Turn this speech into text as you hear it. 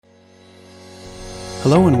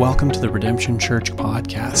Hello and welcome to the Redemption Church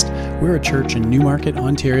podcast. We're a church in Newmarket,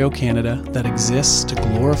 Ontario, Canada that exists to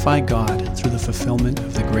glorify God through the fulfillment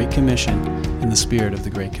of the Great Commission in the spirit of the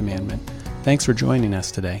Great Commandment. Thanks for joining us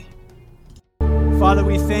today. Father,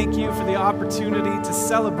 we thank you for the opportunity to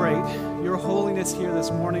celebrate your holiness here this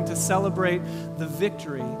morning, to celebrate the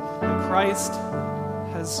victory that Christ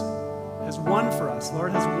has won for us.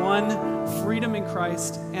 Lord, has won freedom in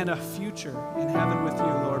Christ and a future in heaven with you,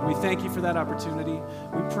 Lord. We thank you for that opportunity.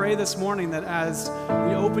 We pray this morning that as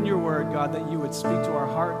we open your word, God, that you would speak to our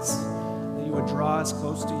hearts, that you would draw us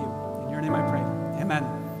close to you. In your name I pray. Amen.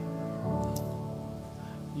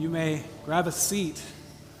 You may grab a seat.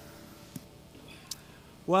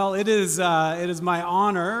 Well, it is my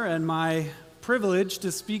honor and my privilege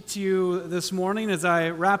to speak to you this morning as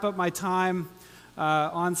I wrap up my time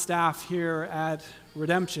on staff here at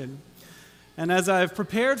Redemption. And as I've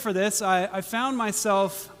prepared for this, I found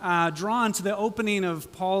myself drawn to the opening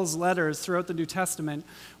of Paul's letters throughout the New Testament,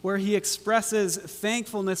 where he expresses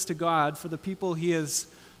thankfulness to God for the people he has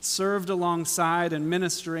served alongside and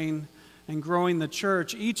ministering and growing the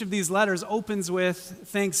church. Each of these letters opens with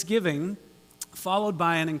thanksgiving, followed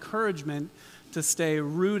by an encouragement to stay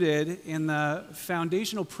rooted in the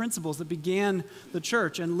foundational principles that began the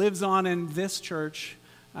church and lives on in this church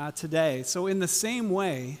today. So in the same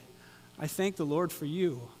way, I thank the Lord for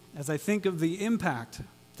you as I think of the impact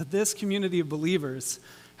that this community of believers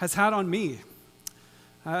has had on me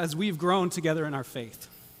as we've grown together in our faith.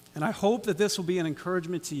 And I hope that this will be an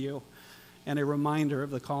encouragement to you and a reminder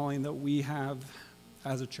of the calling that we have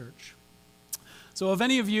as a church. So if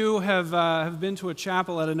any of you have been to a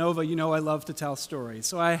chapel at Inova, you know I love to tell stories.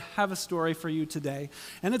 So I have a story for you today,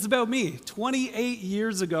 and it's about me. 28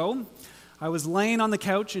 years ago, I was laying on the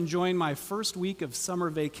couch enjoying my first week of summer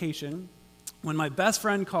vacation when my best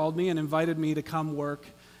friend called me and invited me to come work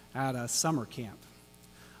at a summer camp.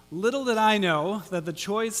 Little did I know that the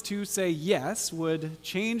choice to say yes would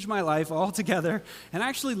change my life altogether and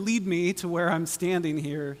actually lead me to where I'm standing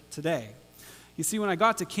here today. You see, when I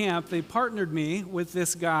got to camp, they partnered me with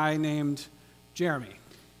this guy named Jeremy.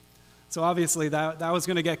 So obviously that was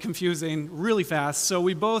going to get confusing really fast. So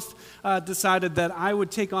we both decided that I would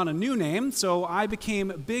take on a new name. So I became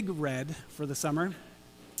Big Red for the summer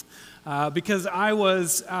because I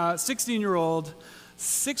was 16-year-old,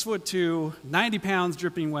 6'2", 90 pounds,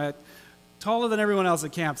 dripping wet, taller than everyone else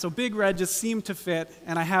at camp. So Big Red just seemed to fit,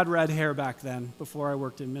 and I had red hair back then before I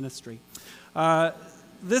worked in ministry.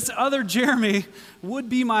 This other Jeremy would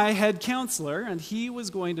be my head counselor, and he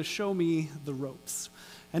was going to show me the ropes.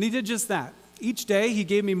 And he did just that. Each day, he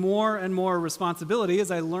gave me more and more responsibility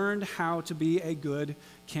as I learned how to be a good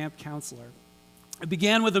camp counselor. It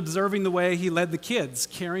began with observing the way he led the kids,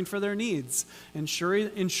 caring for their needs,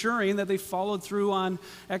 ensuring that they followed through on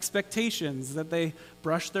expectations, that they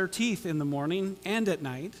brushed their teeth in the morning and at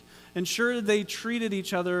night, ensured they treated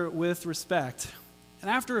each other with respect. And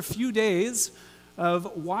after a few days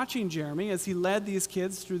of watching Jeremy as he led these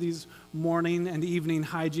kids through these morning and evening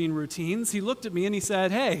hygiene routines, he looked at me and he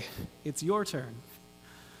said, "Hey, it's your turn."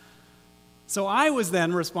 So I was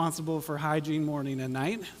then responsible for hygiene morning and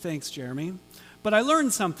night. Thanks, Jeremy. But I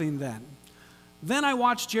learned something then. Then I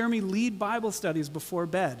watched Jeremy lead Bible studies before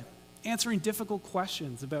bed, answering difficult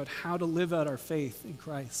questions about how to live out our faith in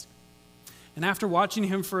Christ. And after watching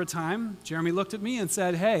him for a time, Jeremy looked at me and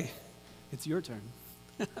said, "Hey, it's your turn."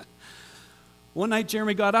 One night,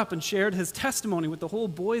 Jeremy got up and shared his testimony with the whole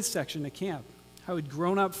boys section at camp, how he'd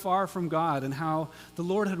grown up far from God and how the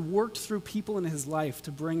Lord had worked through people in his life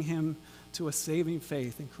to bring him to a saving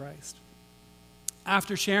faith in Christ.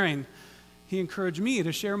 After sharing, he encouraged me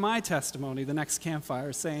to share my testimony the next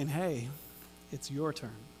campfire, saying, "Hey, it's your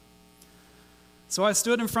turn." So I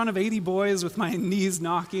stood in front of 80 boys with my knees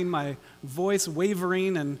knocking, my voice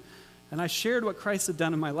wavering, and I shared what Christ had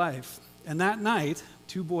done in my life. And that night,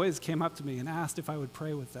 2 boys came up to me and asked if I would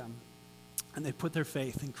pray with them. And they put their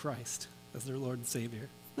faith in Christ as their Lord and Savior.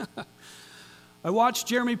 I watched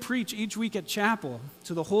Jeremy preach each week at chapel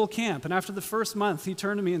to the whole camp. And after the first month, he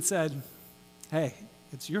turned to me and said, "Hey,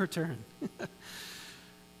 it's your turn."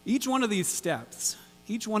 Each one of these steps,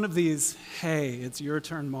 each one of these, "Hey, it's your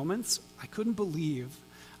turn" moments, I couldn't believe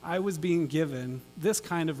I was being given this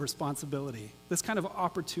kind of responsibility, this kind of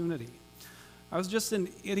opportunity. I was just an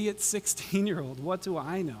idiot 16-year-old. What do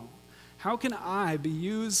I know? How can I be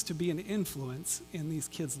used to be an influence in these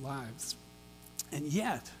kids' lives? And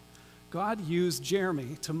yet, God used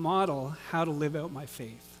Jeremy to model how to live out my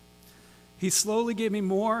faith. He slowly gave me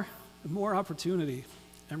more and more opportunity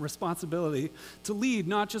and responsibility to lead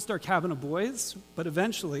not just our cabin of boys, but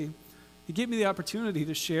eventually, he gave me the opportunity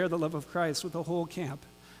to share the love of Christ with the whole camp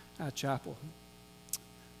at chapel.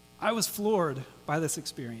 I was floored by this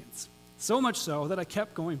experience, so much so that I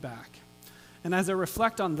kept going back. And as I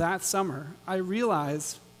reflect on that summer, I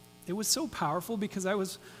realize it was so powerful because I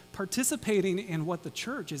was participating in what the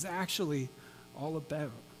church is actually all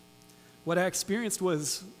about. What I experienced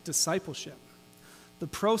was discipleship, the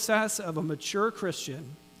process of a mature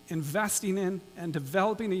Christian investing in and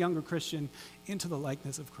developing a younger Christian into the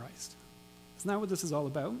likeness of Christ. Isn't that what this is all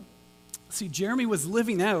about? See, Jeremy was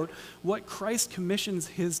living out what Christ commissions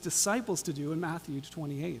his disciples to do in Matthew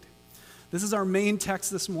 28. This is our main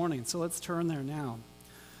text this morning, so let's turn there now.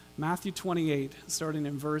 Matthew 28, starting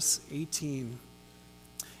in verse 18.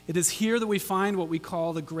 It is here that we find what we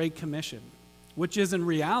call the Great Commission, which is in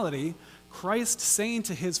reality Christ saying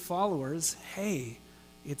to his followers, hey,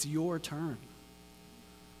 it's your turn.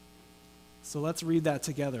 So let's read that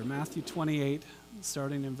together. Matthew 28,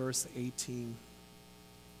 starting in verse 18.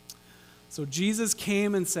 So Jesus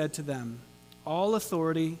came and said to them, all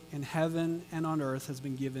authority in heaven and on earth has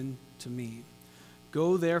been given to me.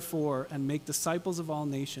 Go therefore and make disciples of all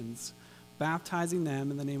nations, baptizing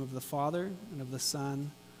them in the name of the Father and of the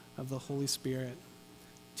Son, of the Holy Spirit,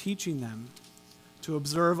 teaching them to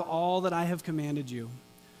observe all that I have commanded you.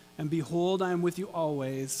 And behold, I am with you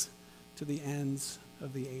always to the ends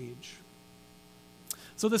of the age.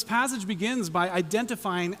 So this passage begins by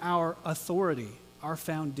identifying our authority, our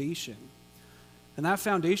foundation. And that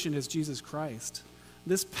foundation is Jesus Christ.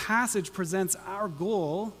 This passage presents our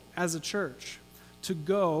goal as a church, to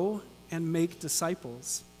go and make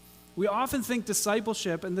disciples. We often think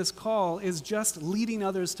discipleship and this call is just leading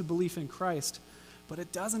others to belief in Christ, but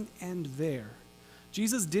it doesn't end there.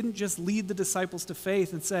 Jesus didn't just lead the disciples to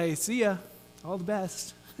faith and say, see ya, all the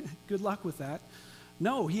best, good luck with that.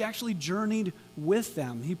 No, he actually journeyed with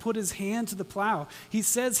them. He put his hand to the plow. He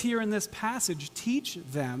says here in this passage, teach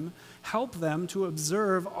them, help them to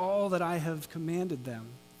observe all that I have commanded them.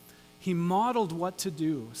 He modeled what to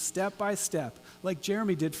do, step by step, like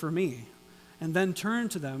Jeremy did for me, and then turned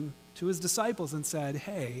to them, to his disciples, and said,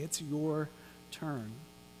 hey, it's your turn.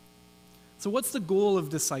 So what's the goal of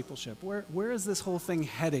discipleship? Where is this whole thing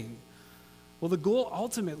heading? Well, the goal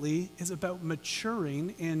ultimately is about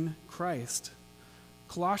maturing in Christ.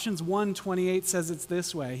 Colossians 1:28 says it's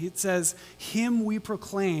this way. It says, him we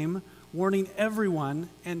proclaim, warning everyone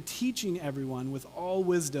and teaching everyone with all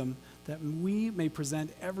wisdom, that we may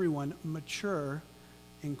present everyone mature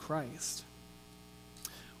in Christ.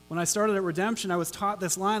 When I started at Redemption, I was taught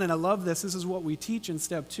this line, and I love this. This is what we teach in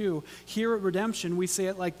step 2. Here at Redemption, we say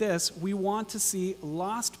it like this: we want to see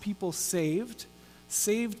lost people saved,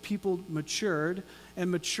 saved people matured,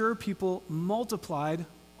 and mature people multiplied,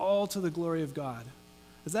 all to the glory of God.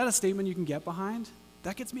 Is that a statement you can get behind?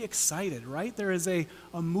 That gets me excited, right? There is a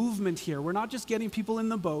movement here. We're not just getting people in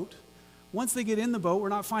the boat. Once they get in the boat, we're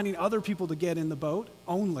not finding other people to get in the boat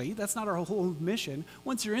only. That's not our whole mission.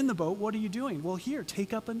 Once you're in the boat, what are you doing? Well, here,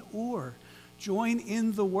 take up an oar. Join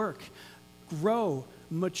in the work. Grow,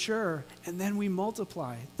 mature, and then we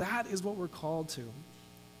multiply. That is what we're called to.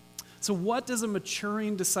 So what does a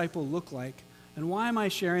maturing disciple look like? And why am I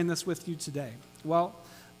sharing this with you today? Well,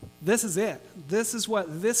 this is it. This is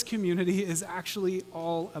what this community is actually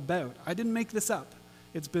all about. I didn't make this up.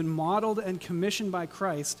 It's been modeled and commissioned by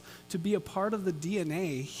Christ to be a part of the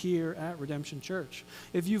DNA here at Redemption Church.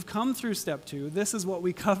 If you've come through step 2, this is what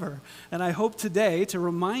we cover. And I hope today to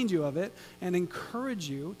remind you of it and encourage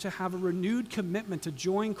you to have a renewed commitment to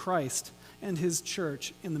join Christ and his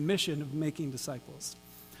church in the mission of making disciples.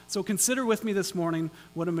 So consider with me this morning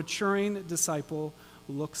what a maturing disciple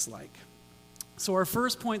looks like. So our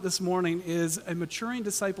first point this morning is a maturing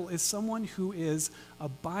disciple is someone who is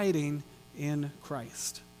abiding in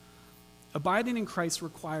Christ. Abiding in Christ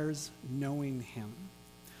requires knowing him.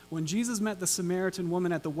 When Jesus met the Samaritan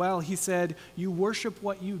woman at the well, he said, you worship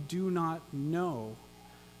what you do not know.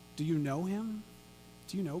 Do you know him?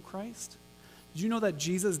 Do you know Christ? Did you know that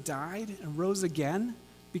Jesus died and rose again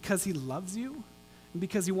because he loves you and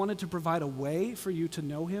because he wanted to provide a way for you to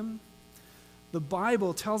know him? The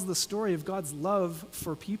Bible tells the story of God's love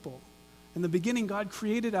for people. In the beginning, God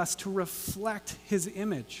created us to reflect his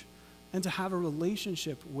image and to have a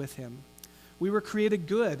relationship with him. We were created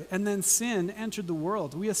good, and then sin entered the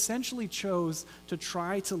world. We essentially chose to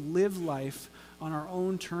try to live life on our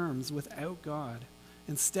own terms without God,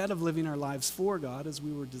 instead of living our lives for God as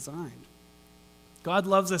we were designed. God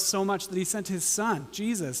loves us so much that he sent his son,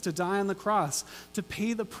 Jesus, to die on the cross, to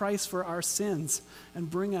pay the price for our sins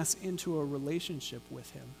and bring us into a relationship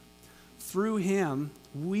with him. Through him,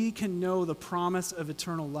 we can know the promise of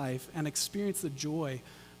eternal life and experience the joy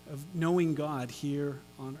of knowing God here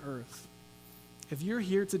on earth. If you're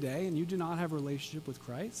here today and you do not have a relationship with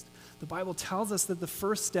Christ, the Bible tells us that the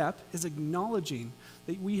first step is acknowledging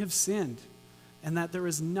that we have sinned and that there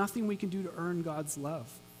is nothing we can do to earn God's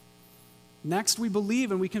love. Next, we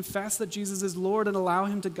believe and we confess that Jesus is Lord and allow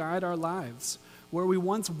him to guide our lives. Where we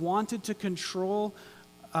once wanted to control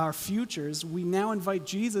our futures, we now invite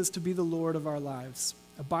Jesus to be the Lord of our lives.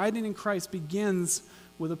 Abiding in Christ begins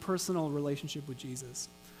with a personal relationship with Jesus.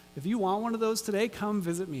 If you want one of those today, come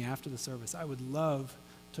visit me after the service. I would love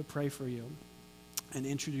to pray for you and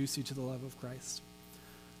introduce you to the love of Christ.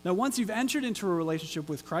 Now, once you've entered into a relationship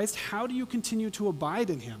with Christ, how do you continue to abide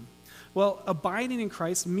in him? Well, abiding in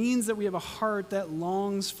Christ means that we have a heart that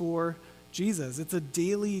longs for Jesus. It's a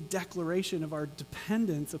daily declaration of our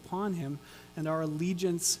dependence upon him and our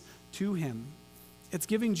allegiance to him. It's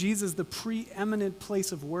giving Jesus the preeminent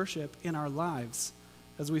place of worship in our lives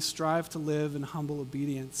as we strive to live in humble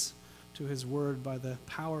obedience to his word by the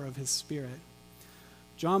power of his Spirit.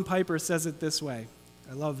 John Piper says it this way.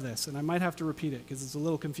 I love this, and I might have to repeat it because it's a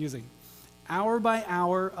little confusing. Hour by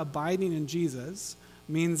hour abiding in Jesus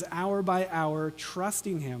means hour by hour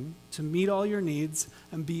trusting him to meet all your needs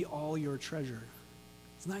and be all your treasure.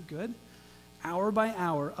 Isn't that good? Hour by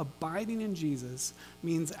hour abiding in Jesus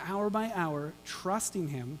means hour by hour trusting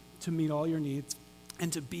him to meet all your needs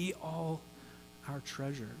and to be all our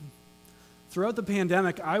treasure. Throughout the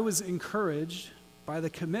pandemic, I was encouraged by the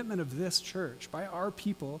commitment of this church, by our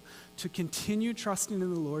people, to continue trusting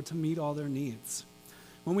in the Lord to meet all their needs.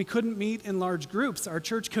 When we couldn't meet in large groups, our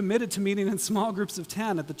church committed to meeting in small groups of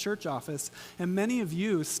 10 at the church office, and many of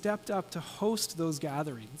you stepped up to host those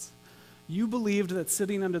gatherings. You believed that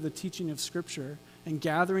sitting under the teaching of Scripture and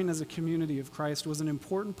gathering as a community of Christ was an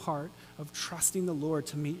important part of trusting the Lord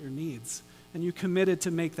to meet your needs, and you committed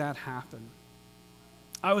to make that happen.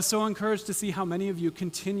 I was so encouraged to see how many of you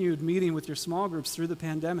continued meeting with your small groups through the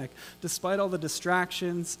pandemic, despite all the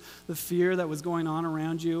distractions, the fear that was going on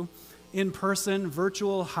around you. In person,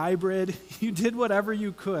 virtual, hybrid, you did whatever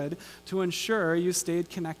you could to ensure you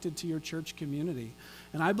stayed connected to your church community.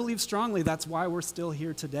 And I believe strongly that's why we're still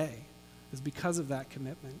here today, is because of that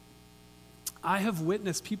commitment. I have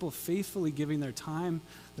witnessed people faithfully giving their time,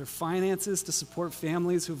 their finances to support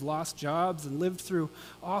families who've lost jobs and lived through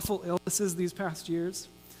awful illnesses these past years.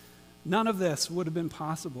 None of this would have been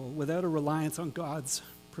possible without a reliance on God's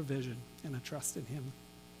provision and a trust in him.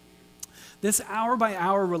 This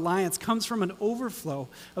hour-by-hour reliance comes from an overflow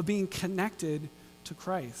of being connected to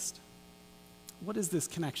Christ. What is this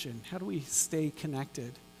connection? How do we stay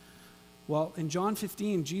connected? Well, in John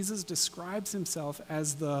 15, Jesus describes himself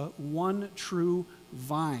as the one true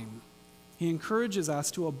vine. He encourages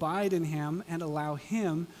us to abide in him and allow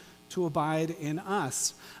him to abide in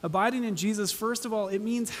us. Abiding in Jesus, first of all, it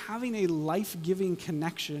means having a life-giving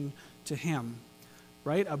connection to him,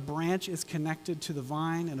 right? A branch is connected to the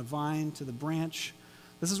vine and a vine to the branch.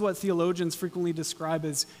 This is what theologians frequently describe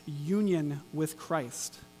as union with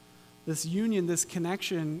Christ. This union, this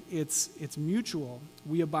connection, it's mutual.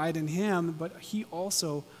 We abide in him, but he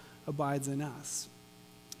also abides in us.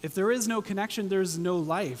 If there is no connection, there's no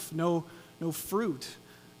life, no fruit.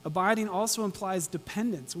 Abiding also implies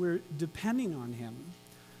dependence. We're depending on him.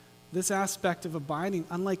 This aspect of abiding,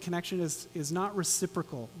 unlike connection, is not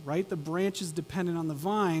reciprocal, right? The branch is dependent on the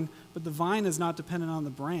vine, but the vine is not dependent on the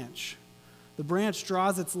branch. The branch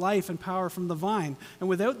draws its life and power from the vine. And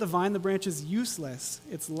without the vine, the branch is useless.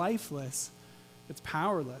 It's lifeless. It's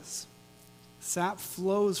powerless. Sap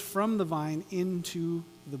flows from the vine into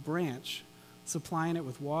the branch, supplying it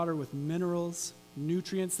with water, with minerals,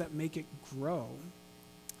 nutrients that make it grow.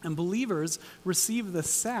 And believers receive the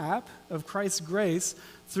sap of Christ's grace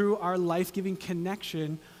through our life-giving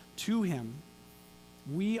connection to him.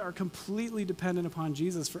 We are completely dependent upon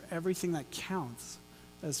Jesus for everything that counts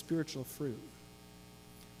as spiritual fruit.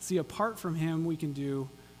 See, apart from him, we can do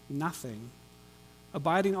nothing.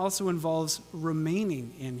 Abiding also involves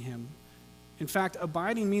remaining in him. In fact,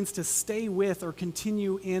 abiding means to stay with or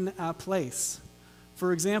continue in a place.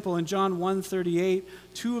 For example, in John 1:38,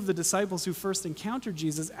 two of the disciples who first encountered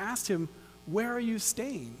Jesus asked him, "Where are you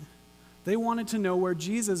staying?" They wanted to know where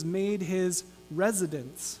Jesus made his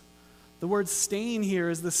residence. The word staying here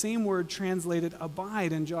is the same word translated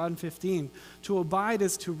abide in John 15. To abide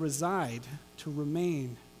is to reside, to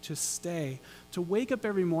remain, to stay, to wake up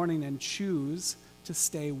every morning and choose to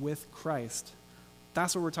stay with Christ.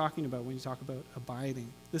 That's what we're talking about when you talk about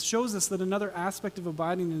abiding. This shows us that another aspect of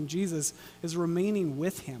abiding in Jesus is remaining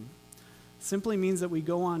with him. It simply means that we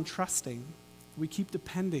go on trusting. We keep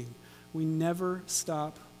depending. We never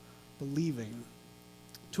stop believing.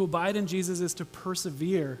 To abide in Jesus is to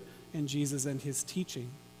persevere in Jesus and his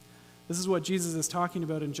teaching. This is what Jesus is talking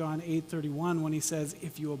about in John 8:31 when he says,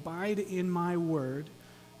 "If you abide in my word,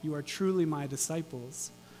 you are truly my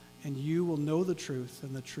disciples, and you will know the truth,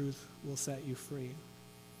 and the truth will set you free."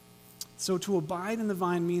 So to abide in the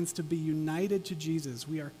vine means to be united to Jesus.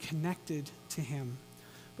 We are connected to him.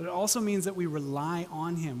 But it also means that we rely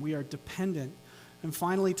on him. We are dependent. And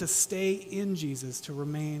finally, to stay in Jesus, to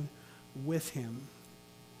remain with him.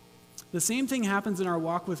 The same thing happens in our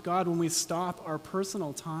walk with God when we stop our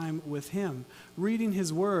personal time with him, reading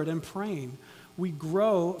his word and praying. We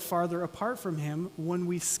grow farther apart from him when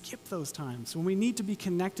we skip those times, when we need to be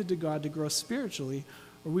connected to God to grow spiritually,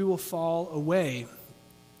 or we will fall away.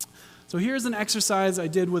 So here's an exercise I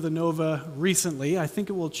did with Inova recently. I think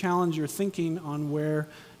it will challenge your thinking on where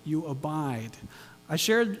you abide. I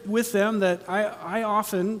shared with them that I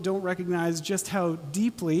often don't recognize just how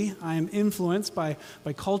deeply I am influenced by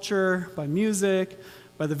culture, by music,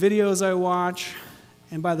 by the videos I watch,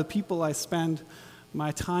 and by the people I spend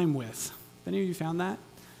my time with. Have any of you found that?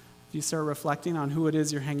 If you start reflecting on who it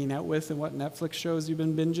is you're hanging out with and what Netflix shows you've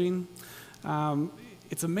been binging,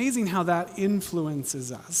 it's amazing how that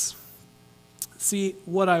influences us. See,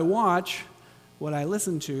 what I watch, what I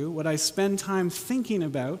listen to, what I spend time thinking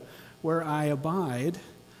about, where I abide,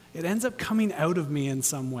 it ends up coming out of me in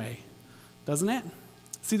some way, doesn't it?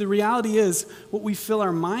 See, the reality is what we fill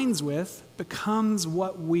our minds with becomes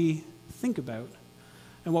what we think about.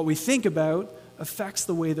 And what we think about affects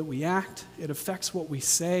the way that we act. It affects what we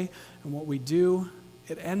say and what we do.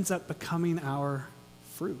 It ends up becoming our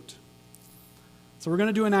fruit. So we're going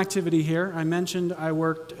to do an activity here. I mentioned I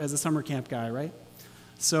worked as a summer camp guy, right?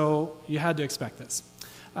 So you had to expect this.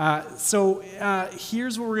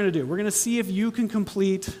 Here's what we're going to do. We're going to see if you can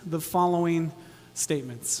complete the following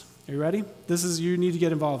statements. Are you ready? You need to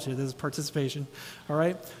get involved here. This is participation. All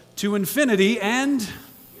right? To infinity and...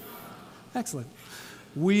 Excellent.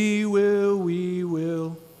 We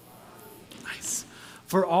will. Nice.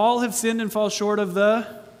 For all have sinned and fall short of the...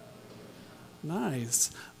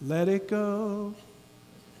 Nice. Let it go.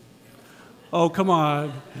 Oh, come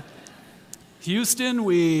on. Houston,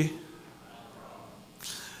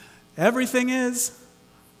 everything is.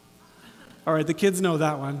 All right, the kids know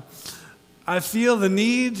that one. I feel the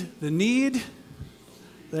need.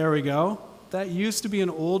 There we go. That used to be an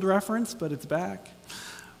old reference, but it's back.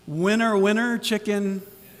 Winner, chicken.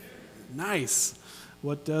 Nice.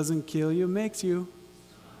 What doesn't kill you makes you.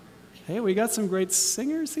 Hey, we got some great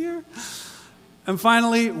singers here. And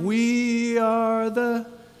finally, we are the...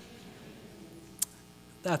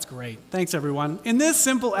 That's great. Thanks, everyone. In this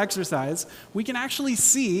simple exercise, we can actually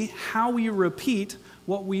see how we repeat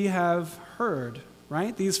what we have heard,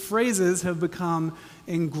 right? These phrases have become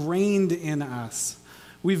ingrained in us.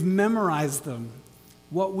 We've memorized them.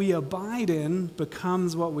 What we abide in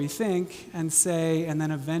becomes what we think and say and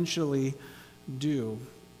then eventually do.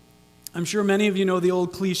 I'm sure many of you know the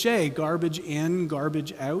old cliche, garbage in,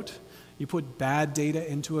 garbage out. You put bad data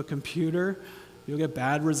into a computer, you'll get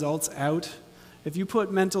bad results out. If you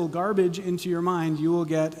put mental garbage into your mind, you will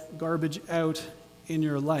get garbage out in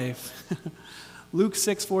your life. Luke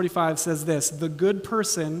 6:45 says this, "The good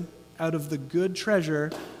person out of the good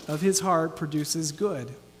treasure of his heart produces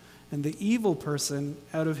good, and the evil person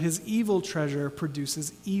out of his evil treasure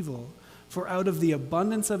produces evil. For out of the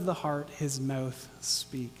abundance of the heart his mouth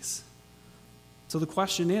speaks." So the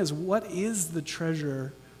question is, what is the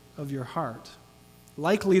treasure of your heart?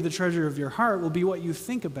 Likely the treasure of your heart will be what you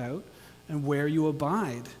think about and where you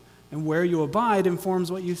abide. And where you abide informs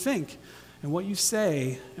what you think and what you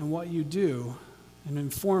say and what you do, and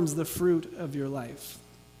informs the fruit of your life.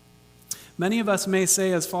 Many of us may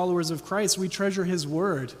say, as followers of Christ, we treasure his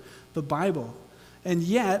word, the Bible, and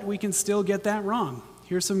yet we can still get that wrong.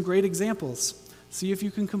 Here's some great examples. See if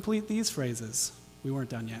you can complete these phrases. We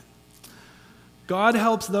weren't done yet. God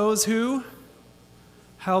helps those who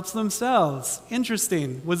helps themselves.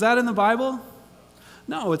 Interesting. Was that in the Bible?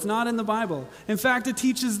 No, it's not in the Bible. In fact, it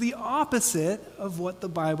teaches the opposite of what the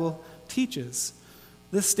Bible teaches.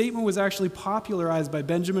 This statement was actually popularized by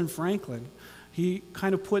Benjamin Franklin. He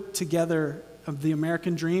kind of put together the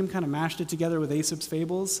American dream, kind of mashed it together with Aesop's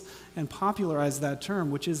fables, and popularized that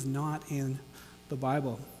term, which is not in the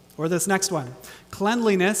Bible. Or this next one.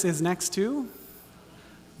 Cleanliness is next to?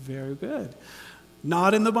 Very good.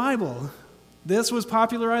 Not in the Bible. This was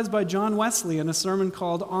popularized by John Wesley in a sermon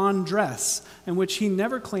called On Dress, in which he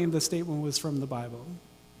never claimed the statement was from the Bible.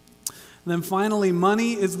 And then finally,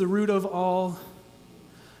 money is the root of all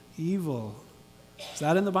evil. Is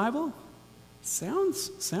that in the Bible?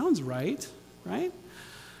 Sounds right?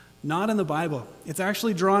 Not in the Bible. It's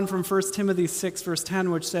actually drawn from 1 Timothy 6, verse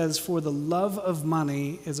 10, which says, "For the love of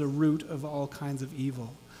money is a root of all kinds of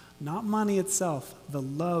evil." not money itself, the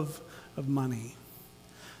love of money.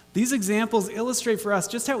 These examples illustrate for us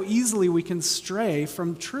just how easily we can stray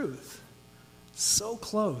from truth. So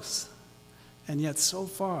close, and yet so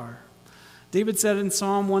far. David said in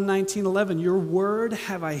Psalm 119:11, "Your word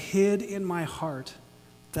have I hid in my heart,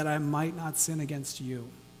 that I might not sin against you."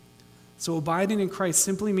 So abiding in Christ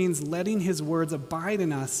simply means letting his words abide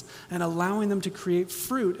in us and allowing them to create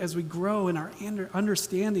fruit as we grow in our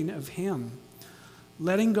understanding of him.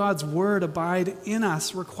 Letting God's word abide in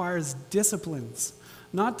us requires disciplines,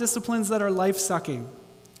 not disciplines that are life-sucking.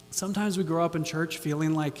 Sometimes we grow up in church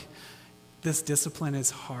feeling like this discipline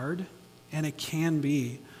is hard, and it can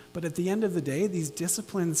be. But at the end of the day, these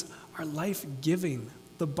disciplines are life-giving.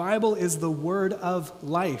 The Bible is the word of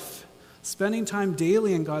life. Spending time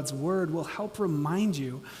daily in God's word will help remind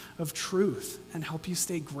you of truth and help you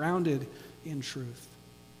stay grounded in truth.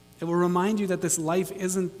 It will remind you that this life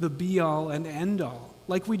isn't the be-all and end-all.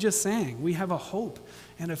 Like we just sang, we have a hope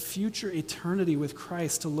and a future eternity with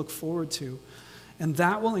Christ to look forward to. And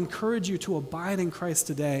that will encourage you to abide in Christ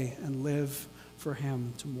today and live for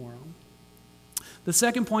him tomorrow. The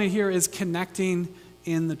second point here is connecting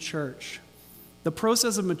in the church. The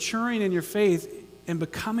process of maturing in your faith and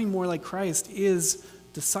becoming more like Christ is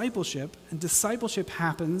discipleship, and discipleship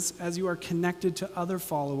happens as you are connected to other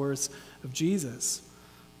followers of Jesus.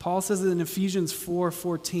 Paul says in Ephesians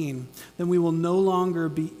 4:14, "Then we will no longer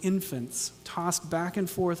be infants, tossed back and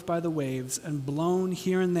forth by the waves and blown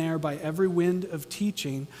here and there by every wind of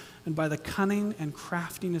teaching and by the cunning and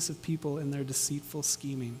craftiness of people in their deceitful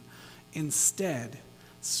scheming. Instead,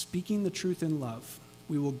 speaking the truth in love,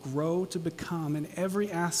 we will grow to become in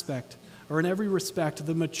every aspect or in every respect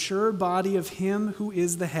the mature body of him who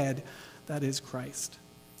is the head, that is Christ.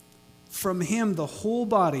 From him, the whole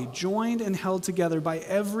body, joined and held together by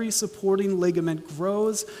every supporting ligament,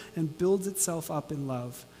 grows and builds itself up in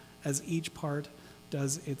love as each part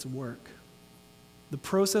does its work." The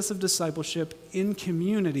process of discipleship in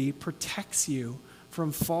community protects you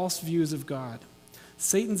from false views of God.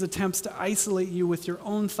 Satan's attempts to isolate you with your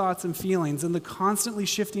own thoughts and feelings and the constantly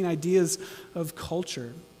shifting ideas of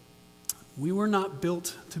culture. We were not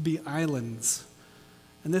built to be islands.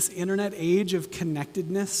 And this internet age of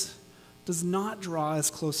connectedness does not draw us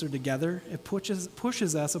closer together. It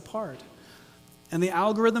pushes us apart. And the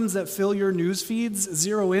algorithms that fill your news feeds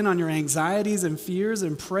zero in on your anxieties and fears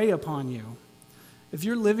and prey upon you. If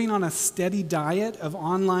you're living on a steady diet of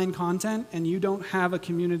online content and you don't have a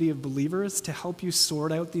community of believers to help you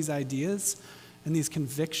sort out these ideas and these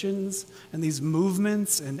convictions and these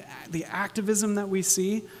movements and the activism that we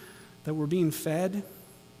see that we're being fed,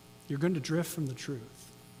 you're going to drift from the truth.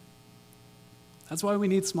 That's why we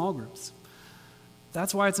need small groups.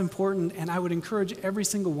 That's why it's important, and I would encourage every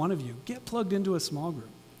single one of you, get plugged into a small group.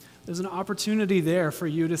 There's an opportunity there for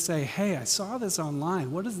you to say, hey, I saw this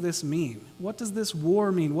online. What does this mean? What does this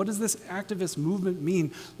war mean? What does this activist movement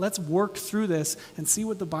mean? Let's work through this and see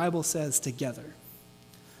what the Bible says together.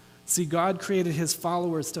 See, God created his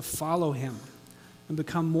followers to follow him and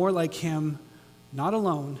become more like him, not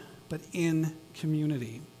alone, but in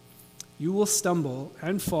community. You will stumble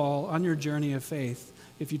and fall on your journey of faith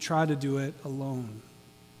if you try to do it alone.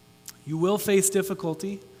 You will face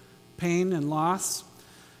difficulty, pain, and loss.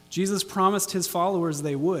 Jesus promised his followers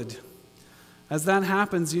they would. As that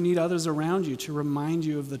happens, you need others around you to remind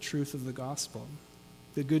you of the truth of the gospel,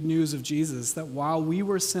 the good news of Jesus, that while we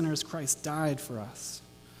were sinners, Christ died for us.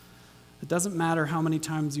 It doesn't matter how many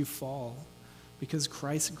times you fall, because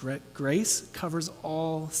Christ's grace covers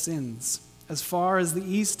all sins. As far as the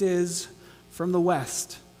east is from the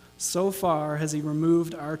west, so far has he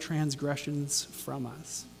removed our transgressions from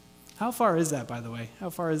us. How far is that, by the way? How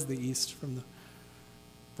far is the east from the...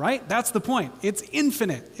 Right? That's the point. It's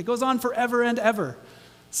infinite. It goes on forever and ever.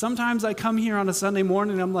 Sometimes I come here on a Sunday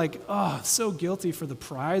morning and I'm like, oh, I'm so guilty for the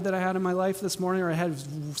pride that I had in my life this morning, or I had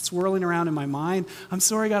swirling around in my mind. I'm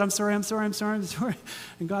sorry, God, I'm sorry.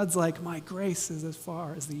 And God's like, my grace is as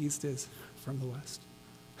far as the east is from the west.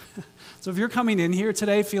 So if you're coming in here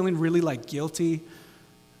today feeling really like guilty,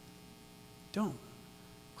 don't.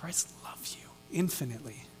 Christ loves you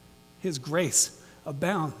infinitely. His grace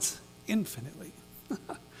abounds infinitely.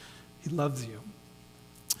 He loves you.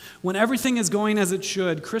 When everything is going as it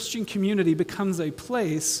should, Christian community becomes a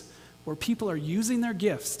place where people are using their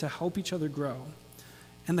gifts to help each other grow.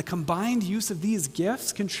 And the combined use of these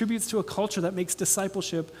gifts contributes to a culture that makes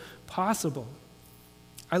discipleship possible.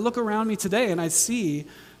 I look around me today and I see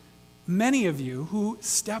many of you who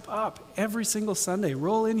step up every single Sunday,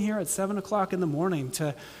 roll in here at 7 o'clock in the morning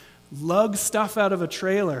to lug stuff out of a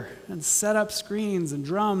trailer and set up screens and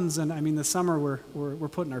drums. And I mean, this summer we're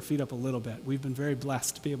putting our feet up a little bit. We've been very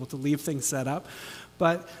blessed to be able to leave things set up.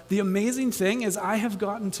 But the amazing thing is I have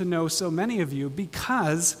gotten to know so many of you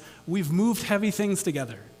because we've moved heavy things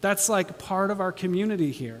together. That's like part of our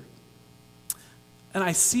community here. And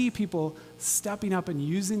I see people stepping up and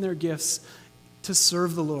using their gifts to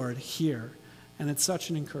serve the Lord here. And it's such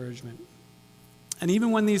an encouragement. And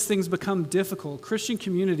even when these things become difficult, Christian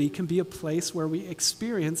community can be a place where we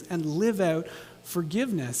experience and live out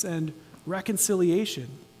forgiveness and reconciliation.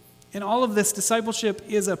 In all of this, discipleship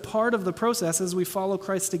is a part of the process as we follow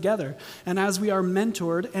Christ together and as we are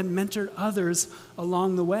mentored and mentor others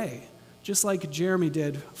along the way, just like Jeremy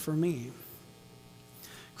did for me.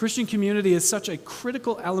 Christian community is such a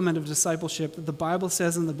critical element of discipleship that the Bible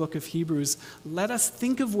says in the book of Hebrews, let us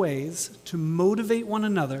think of ways to motivate one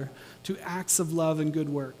another to acts of love and good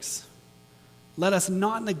works. Let us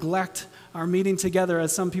not neglect our meeting together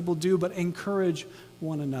as some people do, but encourage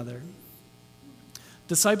one another.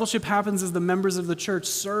 Discipleship happens as the members of the church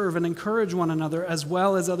serve and encourage one another as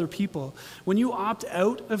well as other people. When you opt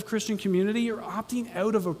out of Christian community, you're opting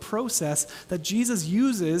out of a process that Jesus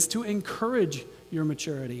uses to encourage your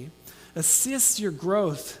maturity, assists your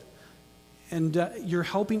growth, and you're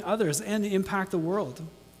helping others and impact the world.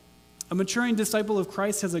 A maturing disciple of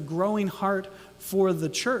Christ has a growing heart for the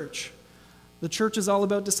church. The church is all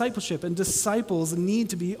about discipleship, and disciples need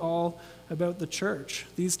to be all about the church.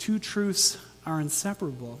 These two truths are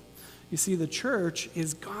inseparable. You see, the church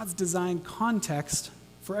is God's designed context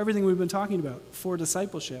for everything we've been talking about, for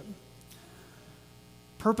discipleship.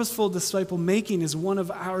 Purposeful disciple making is one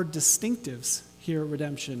of our distinctives here at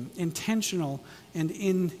Redemption, intentional and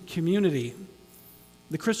in community.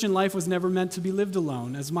 The Christian life was never meant to be lived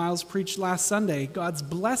alone. As Miles preached last Sunday, God's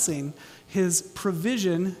blessing, his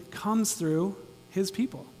provision, comes through his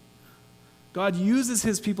people. God uses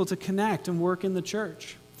his people to connect and work in the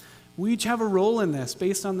church. We each have a role in this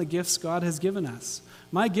based on the gifts God has given us.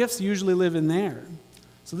 My gifts usually live in there.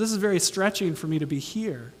 So this is very stretching for me to be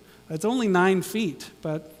here. It's only 9 feet,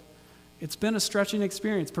 but it's been a stretching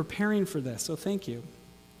experience preparing for this, so thank you.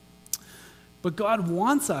 But God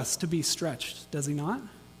wants us to be stretched, does he not?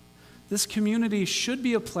 This community should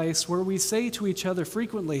be a place where we say to each other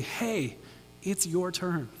frequently, hey, it's your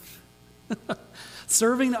turn.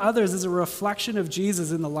 Serving others is a reflection of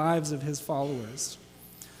Jesus in the lives of his followers.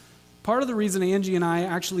 Part of the reason Angie and I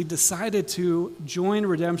actually decided to join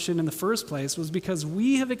Redemption in the first place was because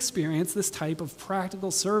we have experienced this type of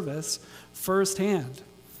practical service firsthand.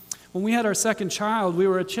 When we had our second child, we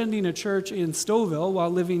were attending a church in Stouffville while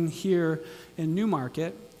living here in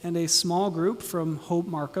Newmarket, and a small group from Hope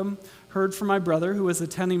Markham heard from my brother, who was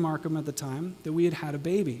attending Markham at the time, that we had had a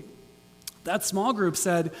baby. That small group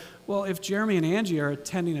said, well, if Jeremy and Angie are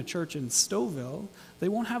attending a church in Stouffville, they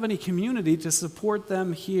won't have any community to support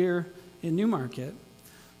them here in Newmarket.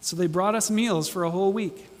 So they brought us meals for a whole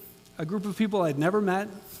week. A group of people I'd never met,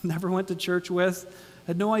 never went to church with,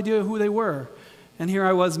 had no idea who they were. And here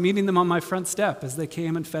I was meeting them on my front step as they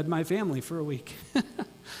came and fed my family for a week.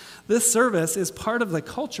 This service is part of the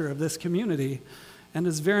culture of this community and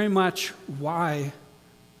is very much why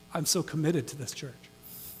I'm so committed to this church.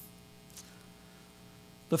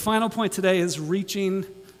 The final point today is reaching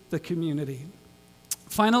the community.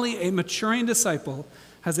 Finally, a maturing disciple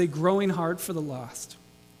has a growing heart for the lost.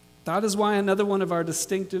 That is why another one of our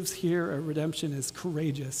distinctives here at Redemption is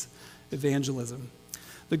courageous evangelism.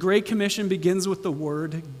 The Great Commission begins with the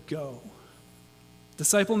word go.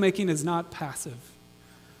 Disciple making is not passive.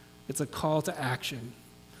 It's a call to action.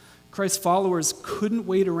 Christ's followers couldn't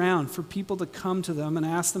wait around for people to come to them and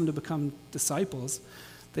ask them to become disciples.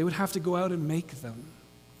 They would have to go out and make them,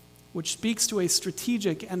 which speaks to a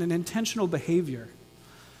strategic and an intentional behavior.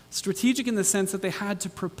 Strategic in the sense that they had to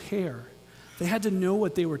prepare. They had to know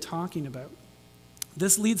what they were talking about.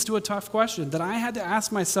 This leads to a tough question that I had to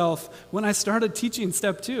ask myself when I started teaching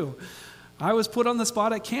Step 2. I was put on the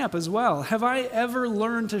spot at camp as well. Have I ever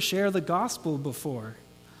learned to share the gospel before?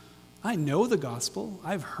 I know the gospel.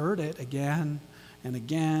 I've heard it again and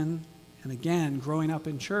again and again growing up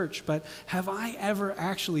in church, but have I ever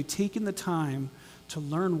actually taken the time to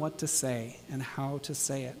learn what to say and how to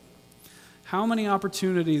say it? How many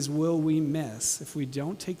opportunities will we miss if we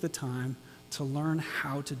don't take the time to learn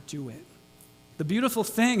how to do it? The beautiful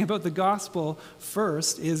thing about the gospel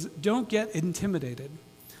first is don't get intimidated.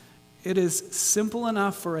 It is simple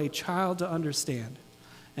enough for a child to understand,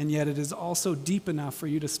 and yet it is also deep enough for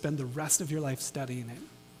you to spend the rest of your life studying it.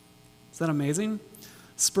 Is that amazing?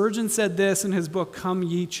 Spurgeon said this in his book, Come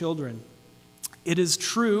Ye Children. It is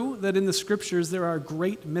true that in the scriptures there are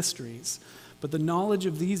great mysteries, But the knowledge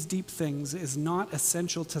of these deep things is not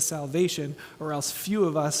essential to salvation, or else few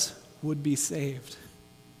of us would be saved.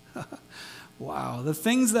 Wow. The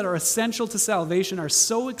things that are essential to salvation are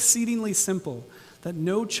so exceedingly simple that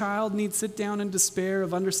no child need sit down in despair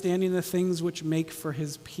of understanding the things which make for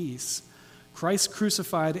his peace. Christ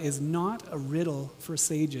crucified is not a riddle for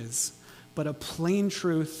sages, but a plain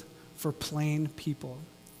truth for plain people.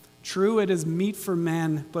 True, it is meat for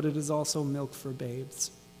men, but it is also milk for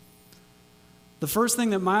babes. The first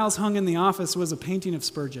thing that Miles hung in the office was a painting of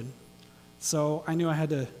Spurgeon. So I knew I had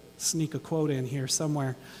to sneak a quote in here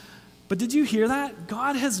somewhere. But did you hear that?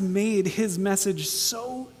 God has made his message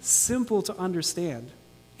so simple to understand.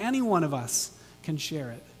 Any one of us can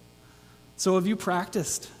share it. So have you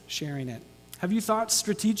practiced sharing it? Have you thought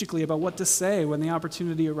strategically about what to say when the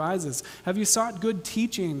opportunity arises? Have you sought good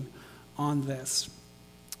teaching on this?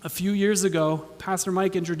 A few years ago, Pastor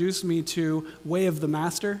Mike introduced me to Way of the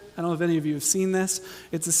Master. I don't know if any of you have seen this.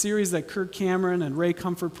 It's a series that Kirk Cameron and Ray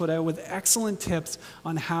Comfort put out with excellent tips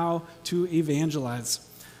on how to evangelize.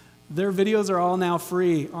 Their videos are all now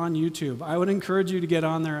free on YouTube. I would encourage you to get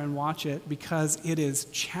on there and watch it because it is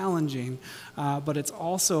challenging, but it's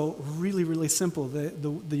also really, really simple,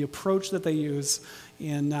 the approach that they use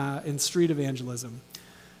in street evangelism.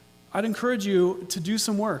 I'd encourage you to do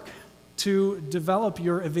some work, to develop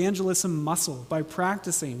your evangelism muscle by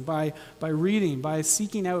practicing, by reading, by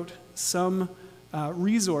seeking out some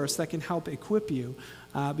resource that can help equip you.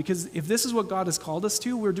 Because if this is what God has called us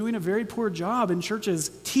to, we're doing a very poor job in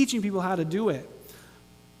churches teaching people how to do it.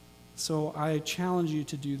 So I challenge you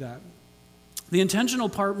to do that. The intentional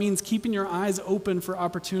part means keeping your eyes open for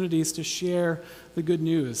opportunities to share the good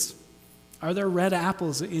news. Are there red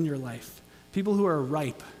apples in your life? People who are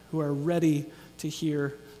ripe, who are ready to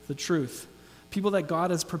hear the truth. People that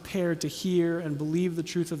God has prepared to hear and believe the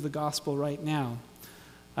truth of the gospel right now.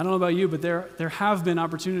 I don't know about you, but there have been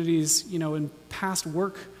opportunities, in past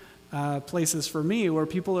work places for me where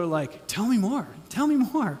people are like, tell me more.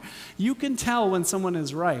 You can tell when someone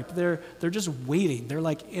is ripe. They're just waiting. They're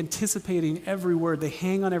like anticipating every word. They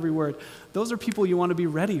hang on every word. Those are people you want to be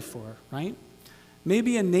ready for, right?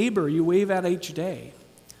 Maybe a neighbor you wave at each day.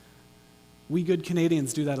 We good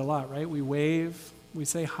Canadians do that a lot, right? We wave, we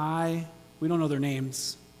say hi. We don't know their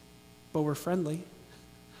names, but we're friendly.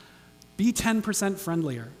 Be 10%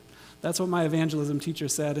 friendlier. That's what my evangelism teacher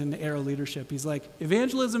said in Arrow Leadership. He's like,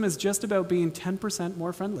 evangelism is just about being 10%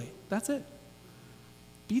 more friendly. That's it.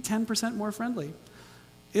 Be 10% more friendly.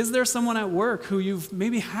 Is there someone at work who you've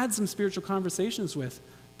maybe had some spiritual conversations with?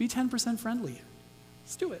 Be 10% friendly.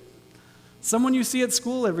 Let's do it. Someone you see at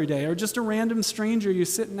school every day, or just a random stranger you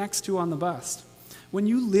sit next to on the bus. When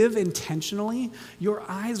you live intentionally, your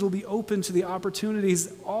eyes will be open to the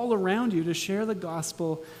opportunities all around you to share the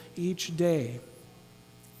gospel each day.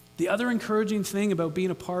 The other encouraging thing about being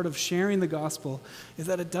a part of sharing the gospel is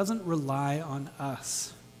that it doesn't rely on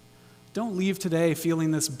us. Don't leave today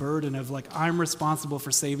feeling this burden of like, I'm responsible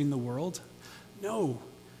for saving the world. No,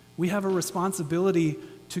 we have a responsibility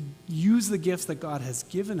to use the gifts that God has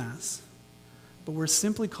given us, but we're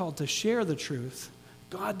simply called to share the truth.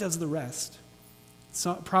 God does the rest.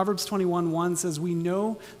 So Proverbs 21:1 says, we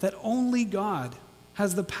know that only God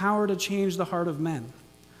has the power to change the heart of men.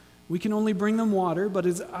 We can only bring them water, but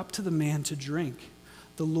it's up to the man to drink.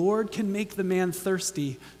 The Lord can make the man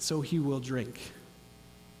thirsty, so he will drink.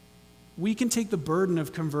 We can take the burden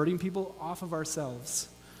of converting people off of ourselves,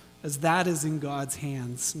 as that is in God's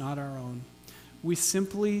hands, not our own. We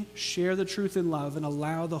simply share the truth in love and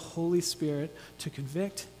allow the Holy Spirit to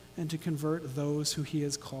convict and to convert those who he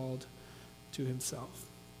has called to himself.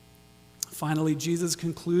 Finally, Jesus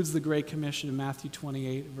concludes the Great Commission in Matthew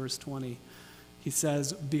 28, verse 20. He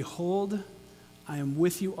says, behold, I am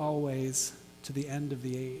with you always to the end of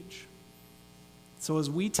the age. So as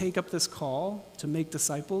we take up this call to make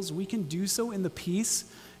disciples, we can do so in the peace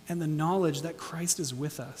and the knowledge that Christ is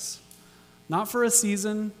with us. Not for a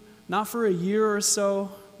season, not for a year or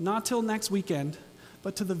so, not till next weekend,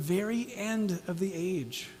 but to the very end of the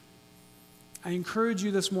age. I encourage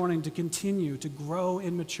you this morning to continue to grow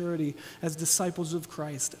in maturity as disciples of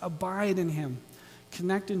Christ. Abide in him,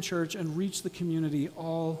 connect in church, and reach the community,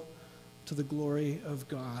 all to the glory of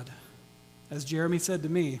God. As Jeremy said to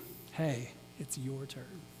me, hey, it's your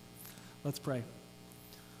turn. Let's pray.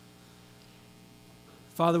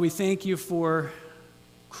 Father, we thank you for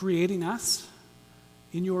creating us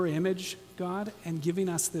in your image, God, and giving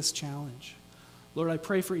us this challenge. Lord, I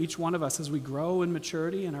pray for each one of us as we grow in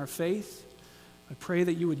maturity in our faith. I pray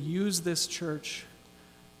that you would use this church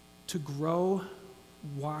to grow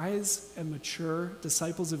wise and mature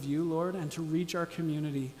disciples of you, Lord, and to reach our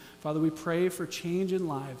community. Father, we pray for change in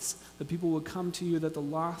lives, that people will come to you, that the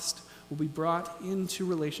lost will be brought into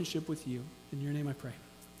relationship with you. In your name I pray.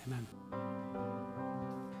 Amen.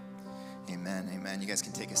 Amen, amen. You guys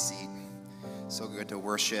can take a seat. So good to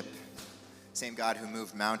worship. Same God who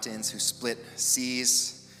moved mountains, who split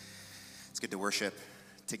seas. It's good to worship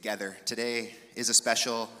together. Today is a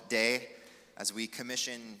special day as we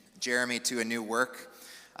commission Jeremy to a new work.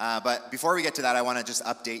 But before we get to that, I want to just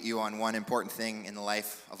update you on one important thing in the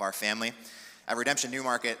life of our family. At Redemption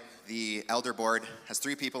Newmarket, the elder board has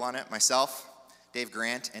 3 people on it: myself, Dave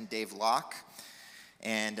Grant, and Dave Locke.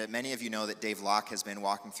 And many of you know that Dave Locke has been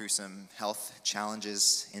walking through some health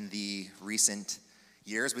challenges in the recent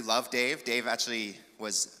years. We love Dave. Dave actually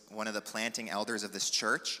was one of the planting elders of this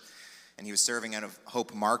church, and he was serving out of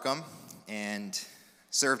Hope Markham and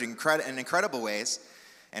served in incredible ways.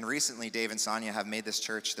 And recently, Dave and Sonia have made this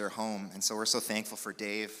church their home, and so we're so thankful for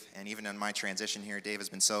Dave. And even in my transition here, Dave has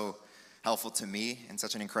been so helpful to me and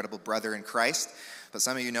such an incredible brother in Christ. But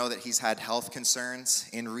some of you know that he's had health concerns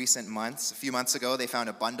in recent months. A few months ago, they found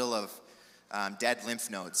a bundle of dead lymph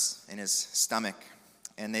nodes in his stomach,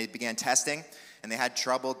 and they began testing, and they had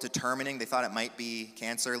trouble determining. They thought it might be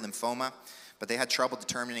cancer, lymphoma, but they had trouble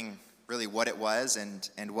determining really what it was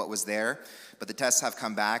and what was there. But the tests have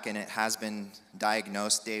come back, and it has been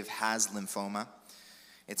diagnosed. Dave has lymphoma.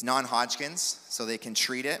 It's non-Hodgkin's, so they can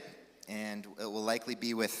treat it, and it will likely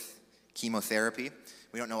be with chemotherapy.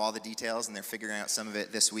 We don't know all the details, and they're figuring out some of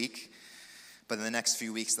it this week. But in the next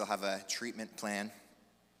few weeks, they'll have a treatment plan.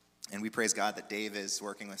 And we praise God that Dave is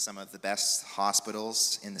working with some of the best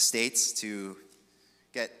hospitals in the States to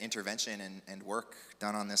get intervention and work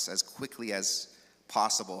done on this as quickly as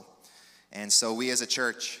possible. And so we as a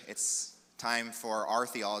church, it's time for our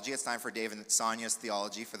theology. It's time for Dave and Sonia's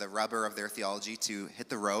theology, for the rubber of their theology to hit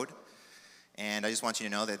the road. And I just want you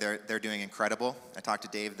to know that they're doing incredible. I talked to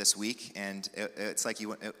Dave this week, and it's like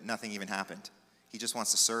nothing even happened. He just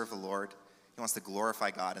wants to serve the Lord. He wants to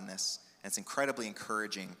glorify God in this. And it's incredibly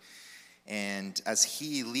encouraging. And as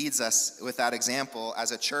he leads us with that example,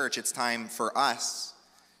 as a church, it's time for us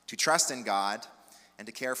to trust in God and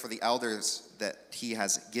to care for the elders that he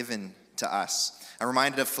has given to us. I'm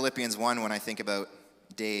reminded of Philippians 1 when I think about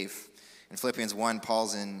Dave. In Philippians 1,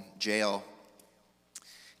 Paul's in jail,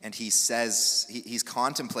 and he says he's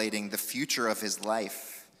contemplating the future of his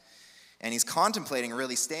life. And he's contemplating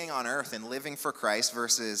really staying on earth and living for Christ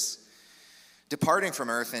versus departing from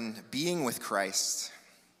earth and being with Christ.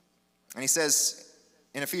 And he says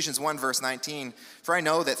in Ephesians 1, verse 19, "For I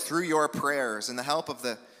know that through your prayers and the help of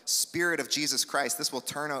the Spirit of Jesus Christ, this will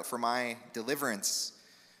turn out for my deliverance.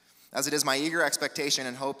 As it is my eager expectation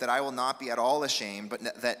and hope that I will not be at all ashamed,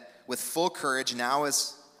 but that with full courage, now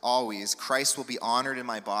as always, Christ will be honored in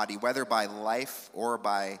my body, whether by life or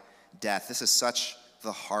by death." This is such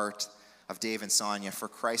the heart of Dave and Sonia, for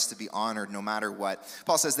Christ to be honored no matter what.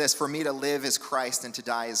 Paul says this: "For me to live is Christ, and to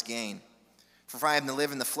die is gain. For if I am to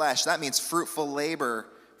live in the flesh, that means fruitful labor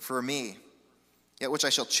for me. Yet which I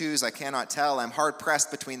shall choose, I cannot tell. I'm hard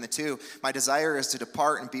pressed between the two. My desire is to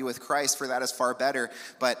depart and be with Christ, for that is far better.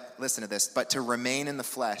 But," listen to this, "but to remain in the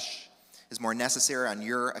flesh is more necessary on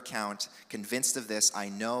your account. Convinced of this, I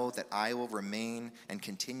know that I will remain and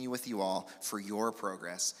continue with you all for your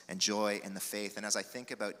progress and joy in the faith." And as I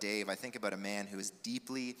think about Dave, I think about a man who is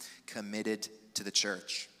deeply committed to the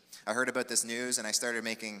church. I heard about this news, and I started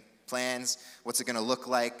making plans. What's it going to look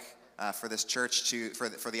like for this church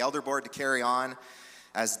for the elder board to carry on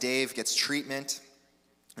as Dave gets treatment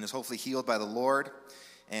and is hopefully healed by the Lord?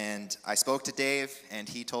 And I spoke to Dave, and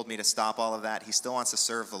he told me to stop all of that. He still wants to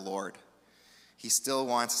serve the Lord. He still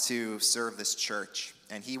wants to serve this church,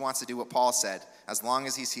 and he wants to do what Paul said. As long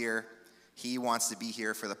as he's here, he wants to be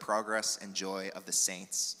here for the progress and joy of the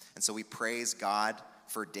saints. And so we praise God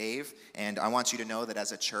for Dave, and I want you to know that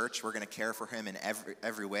as a church, we're going to care for him in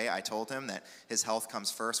every way. I told him that his health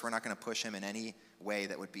comes first. We're not going to push him in any way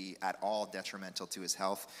that would be at all detrimental to his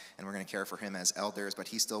health, and we're going to care for him as elders, but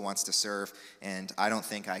he still wants to serve, and I don't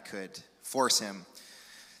think I could force him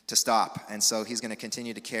to stop. And so he's going to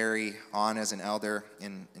continue to carry on as an elder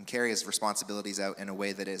and carry his responsibilities out in a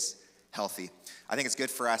way that is healthy. I think it's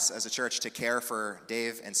good for us as a church to care for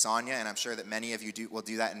Dave and Sonia, and I'm sure that many of you will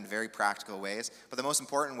do that in very practical ways. But the most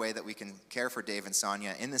important way that we can care for Dave and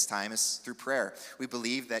Sonia in this time is through prayer. We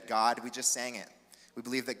believe that God, we just sang it, we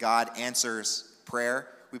believe that God answers prayer.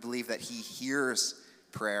 We believe that he hears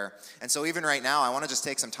prayer. And so even right now, I want to just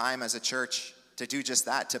take some time as a church to do just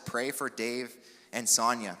that, to pray for Dave and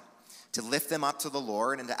Sonia, to lift them up to the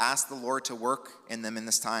Lord and to ask the Lord to work in them in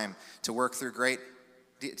this time, to work through great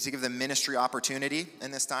to give them ministry opportunity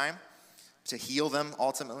in this time, to heal them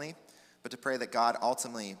ultimately, but to pray that God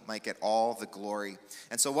ultimately might get all the glory.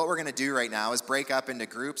 And so what we're going to do right now is break up into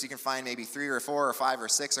groups. You can find maybe 3 or 4 or 5 or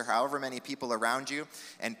 6 or however many people around you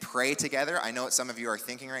and pray together. I know what some of you are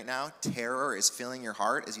thinking right now. Terror is filling your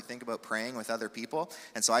heart as you think about praying with other people.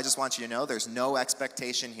 And so I just want you to know there's no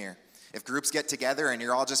expectation here. If groups get together and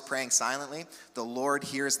you're all just praying silently, the Lord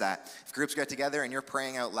hears that. If groups get together and you're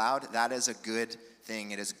praying out loud, that is a good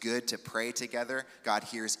thing. It is good to pray together. God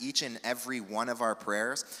hears each and every one of our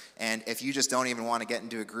prayers. And if you just don't even want to get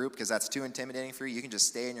into a group because that's too intimidating for you, you can just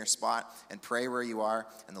stay in your spot and pray where you are,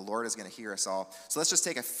 and the Lord is going to hear us all. So let's just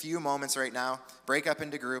take a few moments right now, break up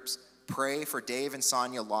into groups, pray for Dave and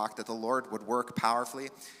Sonia Locke that the Lord would work powerfully.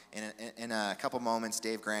 In a couple moments,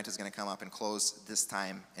 Dave Grant is going to come up and close this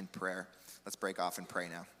time in prayer. Let's break off and pray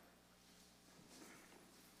now.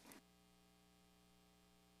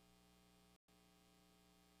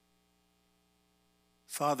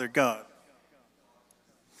 Father God,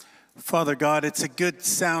 it's a good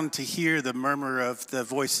sound to hear the murmur of the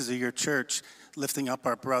voices of your church, lifting up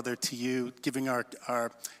our brother to you, giving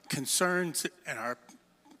our concerns and our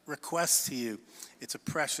requests to you. It's a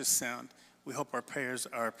precious sound. We hope our prayers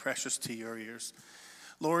are precious to your ears.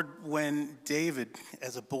 Lord, when David,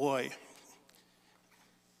 as a boy,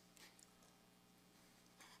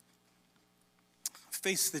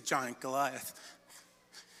 faced the giant Goliath,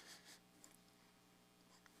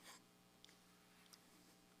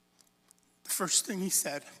 the first thing he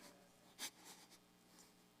said,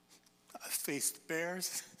 I faced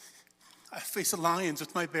bears, I faced lions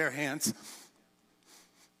with my bare hands.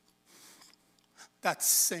 That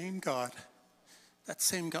same God,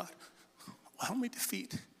 why don't we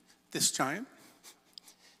defeat this giant?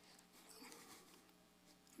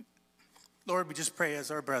 Lord, we just pray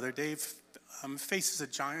as our brother Dave faces a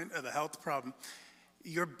giant of a health problem.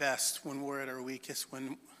 You're best when we're at our weakest,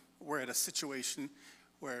 when we're at a situation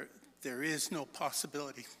where there is no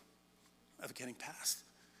possibility of getting past.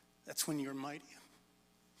 That's when you're mighty.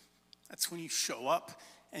 That's when you show up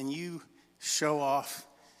and you show off.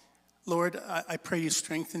 Lord, I pray you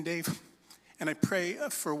strengthen Dave, and I pray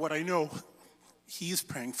for what I know he is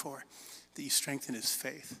praying for, that you strengthen his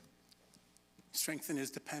faith, strengthen his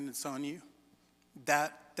dependence on you.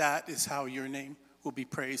 That is how your name will be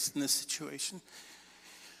praised in this situation.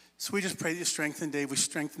 So we just pray that you strengthen Dave, we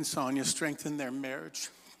strengthen Sonia, strengthen their marriage,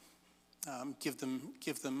 give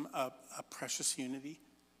them a precious unity,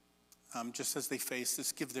 just as they face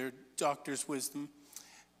this. Give their doctors wisdom.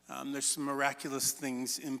 There's some miraculous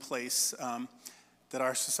things in place that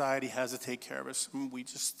our society has to take care of us. And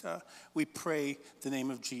we pray the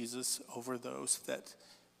name of Jesus over those, that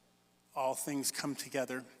all things come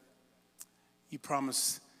together. You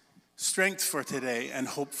promise strength for today and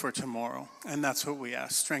hope for tomorrow. And that's what we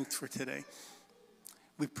ask, strength for today.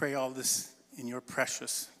 We pray all this in your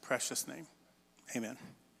precious, precious name. Amen.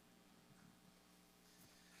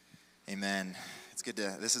 Amen. It's good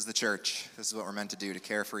this is the church. This is what we're meant to do, to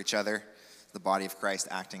care for each other, the body of Christ,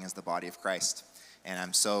 acting as the body of Christ. And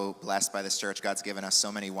I'm so blessed by this church. God's given us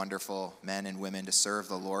so many wonderful men and women to serve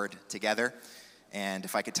the Lord together. And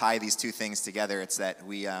if I could tie these two things together, it's that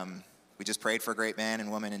we just prayed for a great man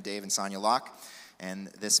and woman in Dave and Sonia Locke. And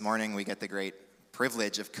this morning we get the great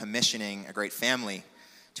privilege of commissioning a great family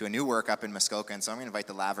to a new work up in Muskoka. And so I'm going to invite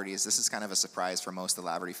the Lavertys. This is kind of a surprise for most of the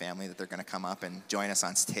Laverty family that they're going to come up and join us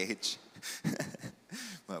on stage.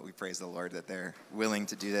 But we praise the Lord that they're willing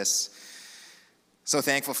to do this. So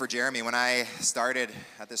thankful for Jeremy. When I started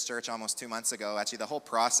at this church almost 2 months ago, actually the whole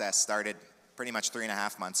process started pretty much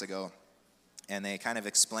 3.5 months ago. And they kind of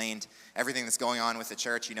explained everything that's going on with the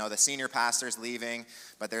church. You know, the senior pastor's leaving,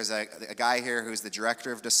 but there's a guy here who's the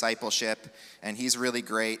director of discipleship, and he's really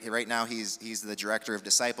great. Right now, he's the director of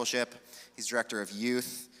discipleship. He's director of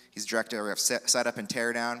youth. He's director of setup and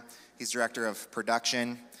teardown. He's director of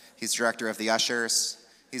production. He's director of the ushers.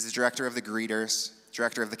 He's the director of the greeters,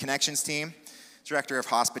 director of the connections team, director of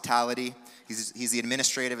hospitality. He's the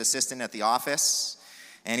administrative assistant at the office,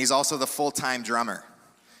 and he's also the full-time drummer.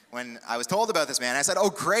 When I was told about this man, I said, oh,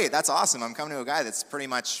 great, that's awesome. I'm coming to a guy that's pretty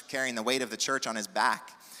much carrying the weight of the church on his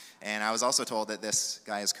back. And I was also told that this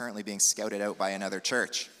guy is currently being scouted out by another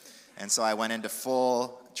church. And so I went into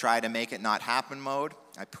full try to make it not happen mode.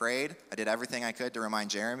 I prayed. I did everything I could to remind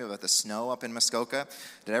Jeremy about the snow up in Muskoka.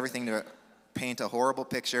 Did everything to paint a horrible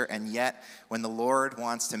picture. And yet, when the Lord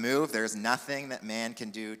wants to move, there's nothing that man can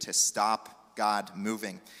do to stop God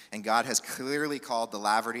moving. And God has clearly called the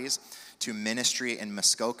Lavertys to ministry in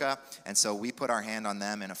Muskoka, and so we put our hand on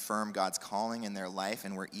them and affirm God's calling in their life,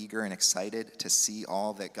 and we're eager and excited to see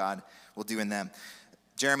all that God will do in them.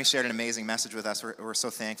 Jeremy shared an amazing message with us. We're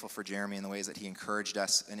so thankful for Jeremy and the ways that he encouraged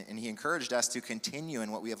us. And he encouraged us to continue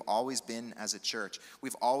in what we have always been as a church.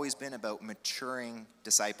 We've always been about maturing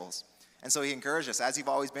disciples. And so he encouraged us, as you've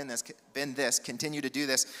always been this, continue to do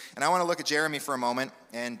this. And I want to look at Jeremy for a moment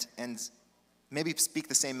and maybe speak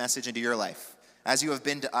the same message into your life. As you have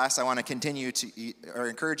been to us, I want to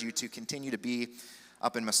encourage you to continue to be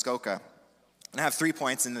up in Muskoka. And I have 3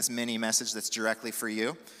 points in this mini message that's directly for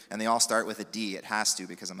you, and they all start with a D. It has to,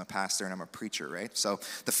 because I'm a pastor and I'm a preacher, right? So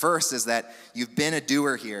the first is that you've been a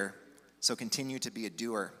doer here, so continue to be a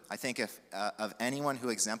doer. I think of anyone who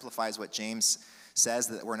exemplifies what James says,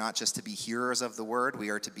 that we're not just to be hearers of the word,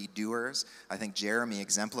 we are to be doers. I think Jeremy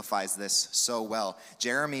exemplifies this so well.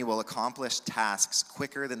 Jeremy will accomplish tasks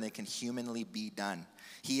quicker than they can humanly be done.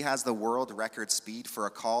 He has the world record speed for a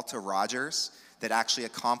call to Rogers that actually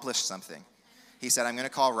accomplished something. He said, I'm going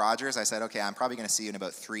to call Rogers. I said, okay, I'm probably going to see you in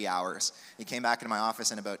about 3 hours. He came back into my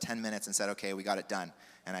office in about 10 minutes and said, okay, we got it done.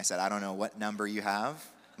 And I said, I don't know what number you have.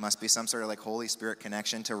 Must be some sort of like Holy Spirit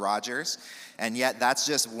connection to Rogers. And yet that's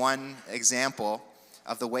just one example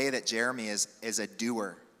of the way that Jeremy is a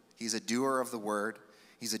doer. He's a doer of the word.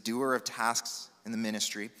 He's a doer of tasks in the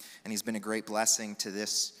ministry. And he's been a great blessing to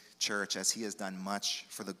this church as he has done much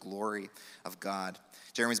for the glory of God.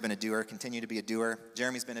 Jeremy's been a doer. Continue to be a doer.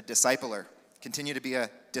 Jeremy's been a discipler. Continue to be a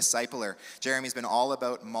discipler. Jeremy's been all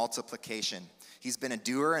about multiplication. He's been a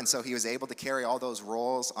doer, and so he was able to carry all those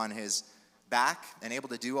roles on his back and able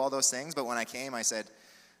to do all those things. But when I came, I said,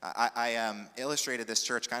 I illustrated this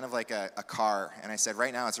church kind of like a car. And I said,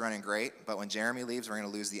 right now it's running great, but when Jeremy leaves, we're going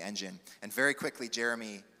to lose the engine. And very quickly,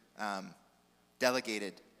 Jeremy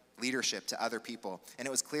delegated leadership to other people. And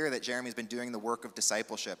it was clear that Jeremy's been doing the work of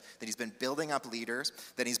discipleship, that he's been building up leaders,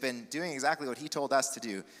 that he's been doing exactly what he told us to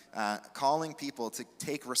do, calling people to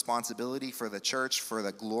take responsibility for the church, for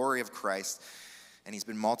the glory of Christ. And he's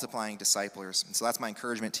been multiplying disciplers. And so that's my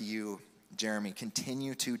encouragement to you, Jeremy.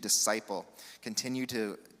 Continue to disciple. Continue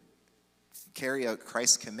to carry out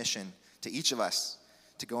Christ's commission to each of us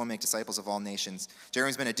to go and make disciples of all nations.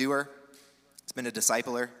 Jeremy's been a doer. He's been a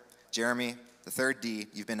discipler. Jeremy, the third D,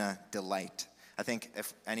 you've been a delight. I think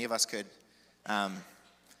if any of us could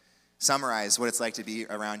summarize what it's like to be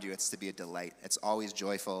around you, it's to be a delight. It's always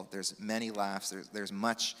joyful. There's many laughs. There's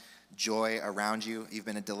much joy around you. You've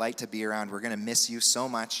been a delight to be around. We're going to miss you so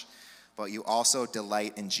much, but you also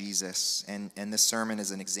delight in Jesus. And this sermon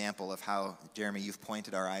is an example of how, Jeremy, you've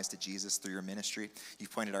pointed our eyes to Jesus through your ministry.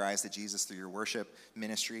 You've pointed our eyes to Jesus through your worship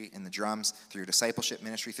ministry in the drums, through your discipleship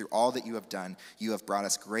ministry, through all that you have done. You have brought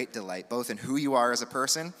us great delight, both in who you are as a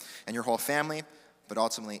person and your whole family, but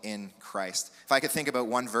ultimately in Christ. If I could think about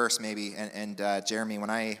one verse maybe, and Jeremy, when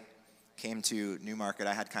I came to Newmarket,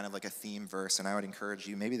 I had kind of like a theme verse, and I would encourage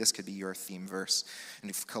you, maybe this could be your theme verse.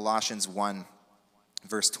 In Colossians 1,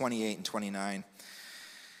 verse 28 and 29, it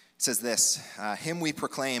says this, him we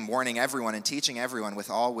proclaim, warning everyone and teaching everyone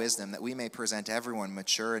with all wisdom, that we may present everyone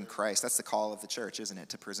mature in Christ. That's the call of the church, isn't it?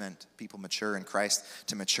 To present people mature in Christ,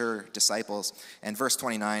 to mature disciples. And verse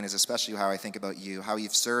 29 is especially how I think about you, how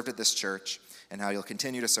you've served at this church, and how you'll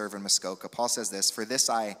continue to serve in Muskoka. Paul says this, for this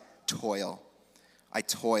I toil. I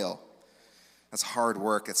toil. That's hard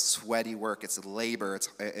work, it's sweaty work, it's labor,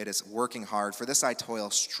 it is working hard. For this I toil,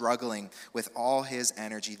 struggling with all his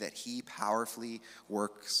energy that he powerfully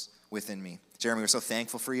works within me. Jeremy, we're so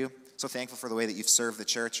thankful for you, so thankful for the way that you've served the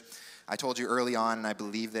church. I told you early on, and I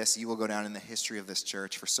believe this, you will go down in the history of this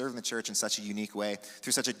church for serving the church in such a unique way,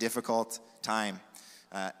 through such a difficult time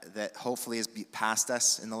that hopefully has passed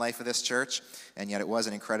us in the life of this church, and yet it was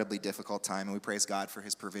an incredibly difficult time, and we praise God for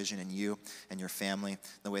his provision in you and your family,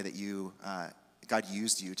 the way that you God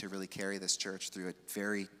used you to really carry this church through a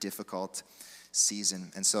very difficult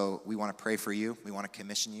season. And so we want to pray for you. We want to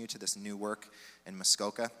commission you to this new work in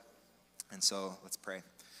Muskoka. And so let's pray.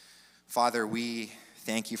 Father, we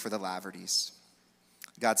thank you for the Lavertys.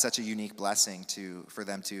 God, such a unique blessing for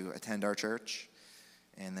them to attend our church.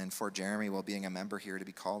 And then for Jeremy, while being a member here, to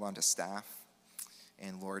be called onto staff.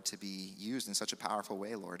 And Lord, to be used in such a powerful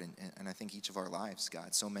way, Lord. And I think each of our lives,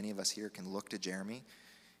 God, so many of us here can look to Jeremy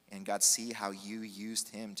and God, see how you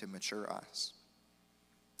used him to mature us.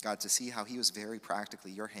 God, to see how he was very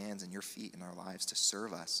practically your hands and your feet in our lives to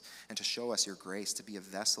serve us and to show us your grace, to be a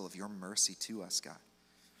vessel of your mercy to us, God.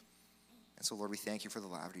 And so, Lord, we thank you for the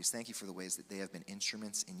Lavertys. Thank you for the ways that they have been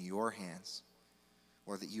instruments in your hands.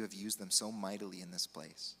 Lord, that you have used them so mightily in this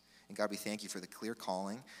place. And God, we thank you for the clear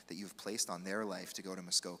calling that you've placed on their life to go to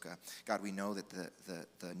Muskoka. God, we know that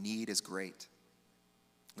the need is great.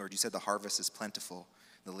 Lord, you said the harvest is plentiful.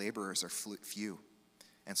 The laborers are few.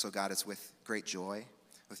 And so, God, it's with great joy,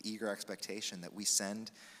 with eager expectation that we send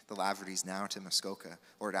the Lavertys now to Muskoka,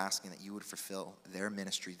 Lord, asking that you would fulfill their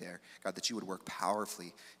ministry there. God, that you would work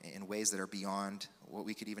powerfully in ways that are beyond what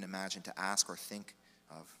we could even imagine to ask or think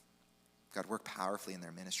of. God, work powerfully in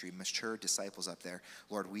their ministry. Mature disciples up there.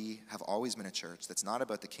 Lord, we have always been a church that's not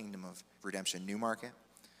about the kingdom of redemption, Newmarket.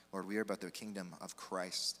 Lord, we are about the kingdom of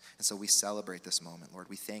Christ. And so we celebrate this moment. Lord,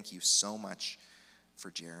 we thank you so much for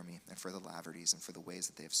Jeremy and for the Lavertys and for the ways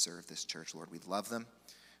that they have served this church. Lord, we love them.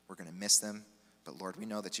 We're going to miss them. But Lord, we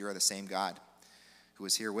know that you are the same God who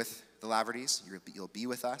was here with the Lavertys. You'll be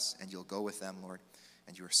with us and you'll go with them, Lord.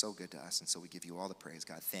 And you are so good to us. And so we give you all the praise,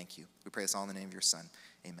 God. Thank you. We pray this all in the name of your Son.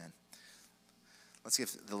 Amen. Let's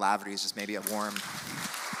give the Lavertys just maybe a warm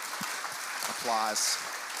applause.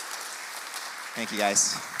 Thank you,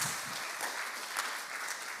 guys.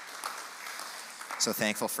 So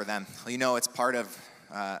thankful for them. Well, you know, it's part of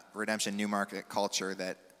Redemption Newmarket culture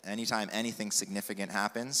that anytime anything significant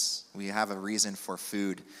happens, we have a reason for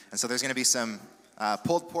food. And so there's going to be some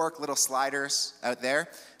pulled pork little sliders out there,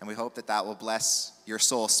 and we hope that that will bless your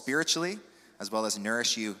soul spiritually as well as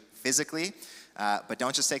nourish you physically. But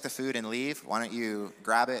don't just take the food and leave. Why don't you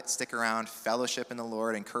grab it, stick around, fellowship in the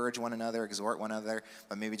Lord, encourage one another, exhort one another,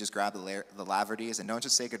 but maybe just grab the Lavertys, and don't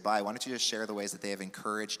just say goodbye. Why don't you just share the ways that they have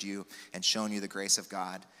encouraged you and shown you the grace of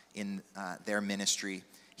God in their ministry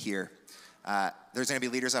here. There's going to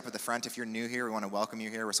be leaders up at the front. If you're new here, we want to welcome you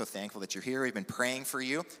here. We're so thankful that you're here. We've been praying for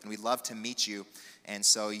you, and we'd love to meet you. And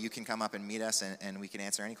so you can come up and meet us, and we can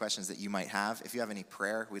answer any questions that you might have. If you have any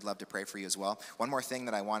prayer, we'd love to pray for you as well. One more thing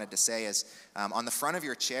that I wanted to say is on the front of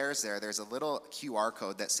your chairs there's a little QR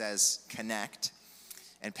code that says Connect.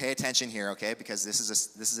 And pay attention here, okay, because this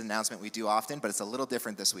is an announcement we do often, but it's a little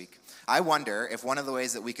different this week. I wonder if one of the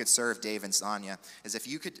ways that we could serve Dave and Sonia is if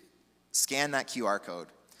you could scan that QR code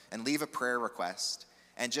and leave a prayer request.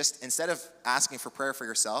 And just instead of asking for prayer for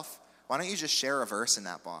yourself, why don't you just share a verse in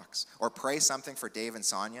that box or pray something for Dave and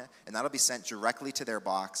Sonia, and that'll be sent directly to their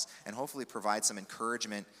box and hopefully provide some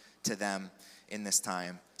encouragement to them in this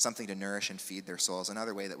time, something to nourish and feed their souls,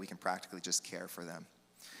 another way that we can practically just care for them.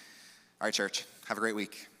 All right, church, have a great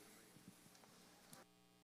week.